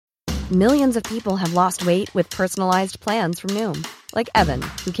Millions of people have lost weight with personalized plans from Noom. Like Evan,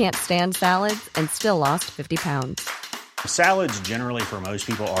 who can't stand salads and still lost 50 pounds. Salads generally for most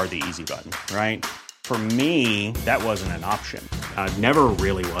people are the easy button, right? For me, that wasn't an option. I never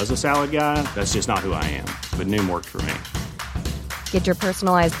really was a salad guy. That's just not who I am. But Noom worked for me. Get your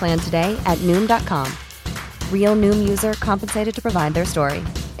personalized plan today at Noom.com. Real Noom user compensated to provide their story.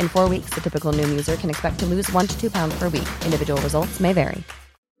 In 4 weeks, the typical Noom user can expect to lose 1 to 2 pounds per week. Individual results may vary.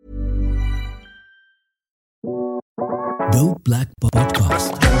 Dope Black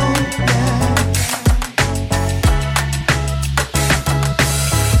Podcast.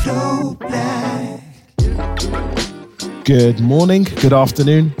 Dope Black. Good morning, good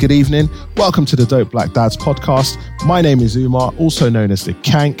afternoon, good evening. Welcome to the Dope Black Dads podcast. My name is Umar, also known as the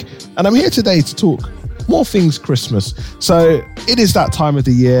Kank, and I'm here today to talk more things Christmas. So it is that time of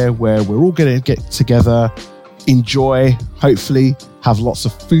the year where we're all going to get together, enjoy, hopefully have lots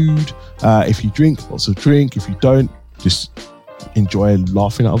of food. If you drink, lots of drink. If you don't, just enjoy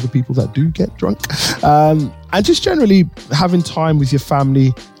laughing at other people that do get drunk. And just generally having time with your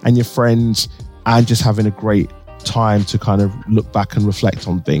family and your friends and just having a great time to kind of look back and reflect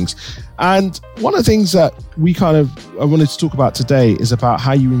on things. And one of the things that I wanted to talk about today is about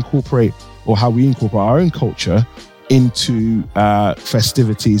how you incorporate or how we incorporate our own culture into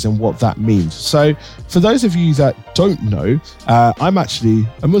festivities and what that means. So for those of you that don't know, I'm actually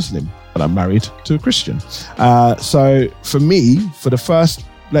a Muslim, but I'm married to a Christian. So for me, for the first,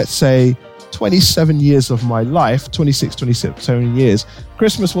 let's say, 27 years of my life, 27 years,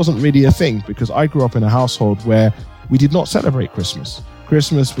 Christmas wasn't really a thing because I grew up in a household where we did not celebrate Christmas.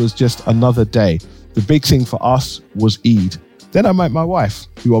 Christmas was just another day. The big thing for us was Eid. Then I met my wife,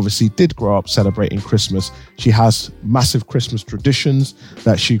 who obviously did grow up celebrating Christmas. She has massive Christmas traditions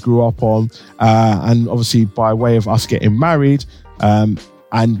that she grew up on. And obviously by way of us getting married,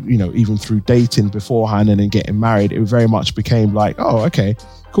 and, you know, even through dating beforehand and then getting married, it very much became like, oh, okay,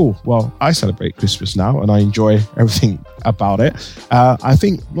 cool. Well, I celebrate Christmas now and I enjoy everything about it. I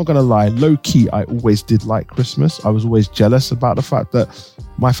think, I'm not going to lie, low key, I always did like Christmas. I was always jealous about the fact that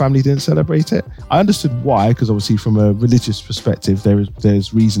my family didn't celebrate it. I understood why, because obviously from a religious perspective,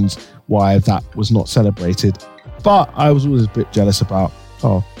 there's reasons why that was not celebrated. But I was always a bit jealous about,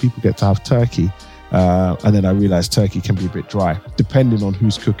 oh, people get to have turkey. And then I realized turkey can be a bit dry, depending on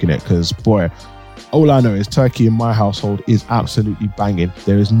who's cooking it. Because, boy, all I know is turkey in my household is absolutely banging.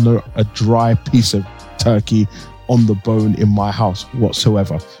 There is not a dry piece of turkey on the bone in my house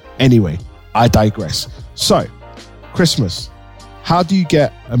whatsoever. Anyway, I digress. So, Christmas. How do you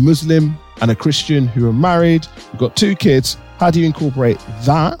get a Muslim and a Christian who are married, who've got 2 kids? How do you incorporate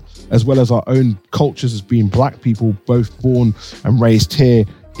that, as well as our own cultures as being black people, both born and raised here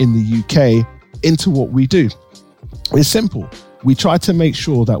in the UK, into what we do? It's simple. We try to make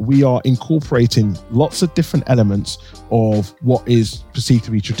sure that we are incorporating lots of different elements of what is perceived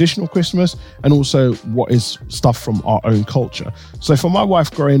to be traditional Christmas and also what is stuff from our own culture. So for my wife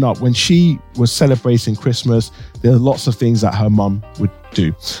growing up, when she was celebrating Christmas, there are lots of things that her mum would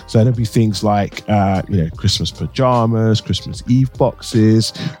do. So there'd be things like, Christmas pajamas, Christmas Eve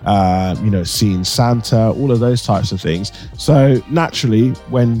boxes, seeing Santa, all of those types of things. So naturally,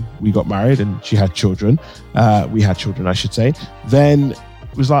 when we got married and she had children, I should say, then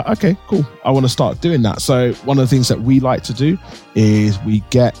it was like, okay, cool. I want to start doing that. So one of the things that we like to do is we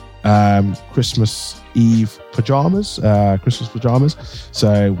get Christmas Eve pajamas, Christmas pajamas.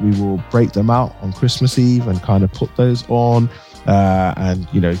 So we will break them out on Christmas Eve and kind of put those on. And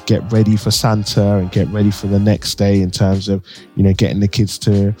get ready for Santa and get ready for the next day in terms of getting the kids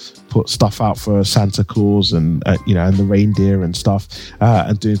to put stuff out for Santa Claus and and the reindeer and stuff,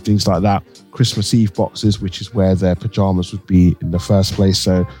 and doing things like that. Christmas Eve boxes, which is where their pajamas would be in the first place,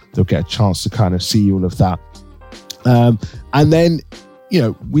 so they'll get a chance to kind of see all of that. And then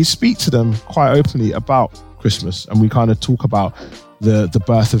we speak to them quite openly about Christmas, and we kind of talk about the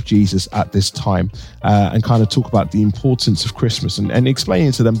birth of Jesus at this time, and kind of talk about the importance of Christmas and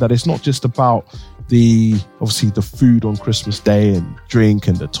explaining to them that it's not just about the food on Christmas Day and drink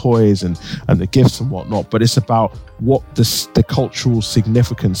and the toys and the gifts and whatnot, but it's about what the cultural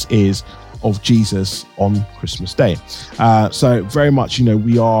significance is of Jesus on Christmas Day. So very much,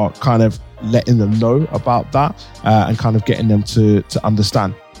 we are kind of letting them know about that, and kind of getting them to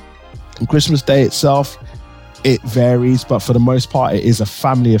understand. On Christmas Day itself, it varies, but for the most part, it is a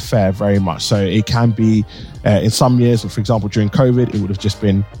family affair very much. So it can be, in some years, for example, during COVID, it would have just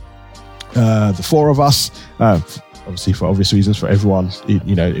been the 4 of us. Obviously, for obvious reasons, for everyone,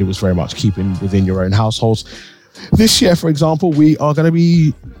 it was very much keeping within your own households. This year, for example, we are going to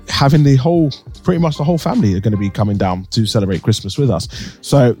be having the whole pretty much the whole family are going to be coming down to celebrate Christmas with us.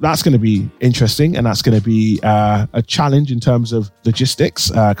 So that's going to be interesting, and that's going to be a challenge in terms of logistics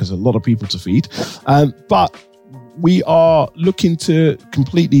because a lot of people to feed. But we are looking to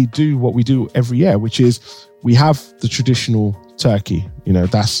completely do what we do every year, which is we have the traditional turkey. You know,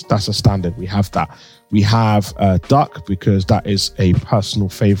 that's a standard. We have that. We have duck because that is a personal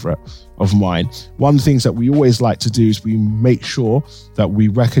favorite of mine. One of the things that we always like to do is we make sure that we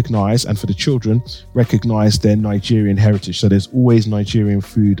recognize, and for the children, recognize their Nigerian heritage. So there's always Nigerian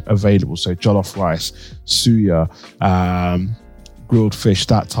food available. So jollof rice, suya, grilled fish,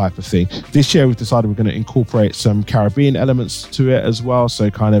 that type of thing. This year we've decided we're going to incorporate some Caribbean elements to it as well.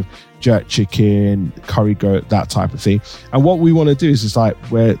 So kind of jerk chicken, curry goat, that type of thing. And what we want to do is like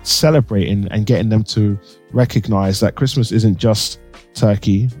we're celebrating and getting them to recognize that Christmas isn't just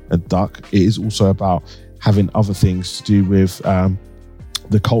turkey and duck. It is also about having other things to do with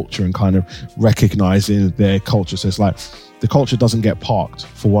the culture and kind of recognizing their culture. So it's like the culture doesn't get parked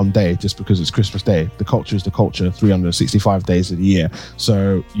for one day just because it's Christmas Day. The culture is the culture 365 days of the year.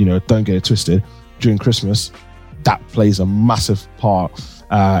 So, you know, don't get it twisted. During Christmas, that plays a massive part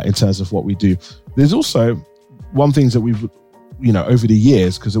in terms of what we do. There's also one thing that we've, you know, over the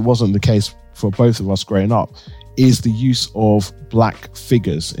years, because it wasn't the case for both of us growing up, is the use of black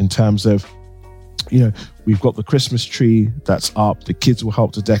figures in terms of, you know, we've got the Christmas tree that's up, the kids will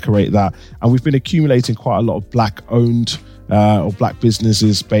help to decorate that. And we've been accumulating quite a lot of black owned or black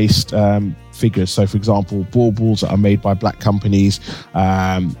businesses based figures. So for example, baubles that are made by black companies,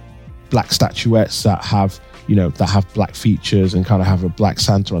 black statuettes that have, you know, that have black features and kind of have a black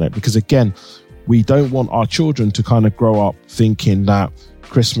Santa on it. Because again, we don't want our children to kind of grow up thinking that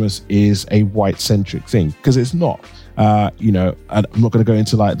Christmas is a white centric thing, because it's not. You know, and I'm not going to go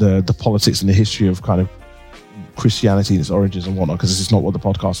into like the politics and the history of kind of Christianity and its origins and whatnot, because this is not what the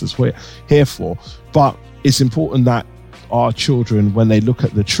podcast is here for. But it's important that our children, when they look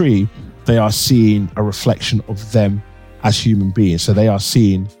at the tree, they are seeing a reflection of them as human beings. So they are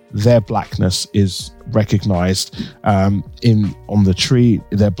seeing their blackness is recognized on the tree.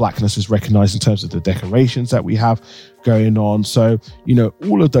 Their blackness is recognized in terms of the decorations that we have going on. So, you know,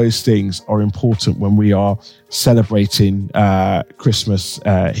 all of those things are important when we are celebrating Christmas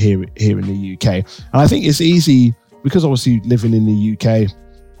here in the UK. And I think it's easy because obviously living in the UK,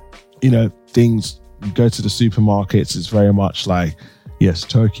 you know, things, you go to the supermarkets, it's very much like, yes,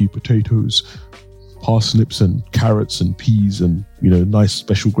 turkey, potatoes, parsnips and carrots and peas and, you know, nice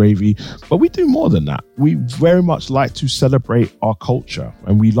special gravy. But we do more than that. We very much like to celebrate our culture,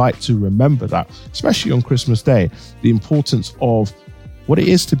 and we like to remember that, especially on Christmas Day, the importance of what it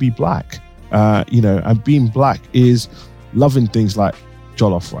is to be black. You know, and being black is loving things like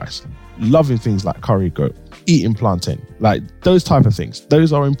jollof rice, loving things like curry goat, eating plantain, like those type of things.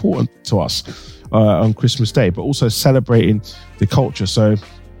 Those are important to us on Christmas Day, but also celebrating the culture. So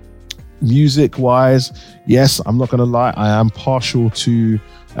music wise, yes, I'm not going to lie, I am partial to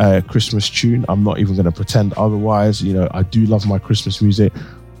Christmas tune. I'm not even going to pretend otherwise. You know, I do love my Christmas music,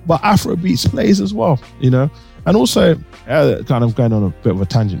 but Afrobeats plays as well, you know. And also, kind of going on a bit of a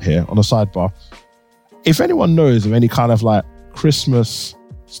tangent here on a sidebar, if anyone knows of any kind of like Christmas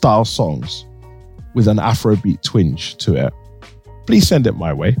style songs with an Afrobeat twinge to it, please send it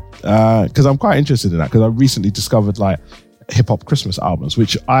my way, because I'm quite interested in that, because I recently discovered like hip-hop Christmas albums,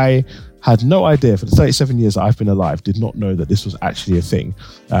 which I had no idea for the 37 years that I've been alive, did not know that this was actually a thing,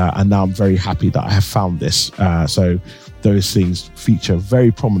 and now I'm very happy that I have found this. So those things feature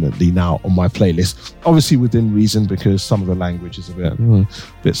very prominently now on my playlist, obviously within reason, because some of the language is a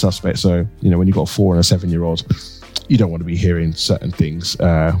bit suspect. So, you know, when you've got a 4 and a 7-year-old, you don't want to be hearing certain things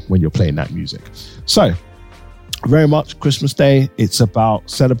when you're playing that music. So very much Christmas Day, it's about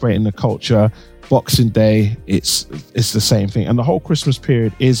celebrating the culture. Boxing Day, it's the same thing. And the whole Christmas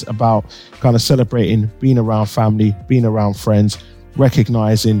period is about kind of celebrating, being around family, being around friends,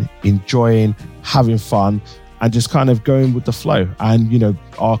 recognizing, enjoying, having fun, and just kind of going with the flow. And, you know,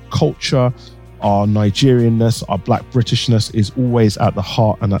 our culture, our Nigerianness, our Black Britishness is always at the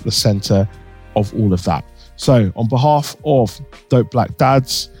heart and at the center of all of that. So on behalf of Dope Black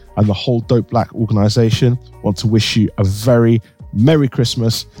Dads and the whole Dope Black organization, I want to wish you a very Merry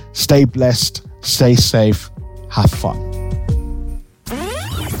Christmas. Stay blessed, stay safe, have fun.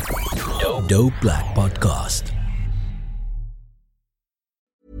 Dope Black Podcast.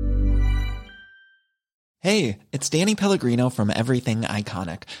 Hey, it's Danny Pellegrino from Everything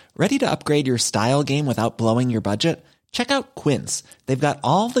Iconic. Ready to upgrade your style game without blowing your budget? Check out Quince. They've got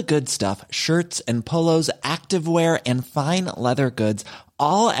all the good stuff, shirts and polos, activewear, and fine leather goods,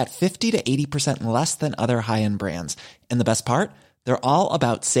 all at 50 to 80% less than other high-end brands. And the best part? They're all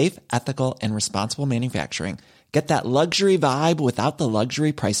about safe, ethical, and responsible manufacturing. Get that luxury vibe without the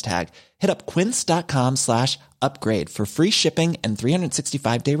luxury price tag. Hit up quince.com/upgrade for free shipping and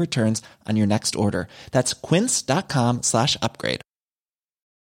 365-day returns on your next order. That's quince.com/upgrade.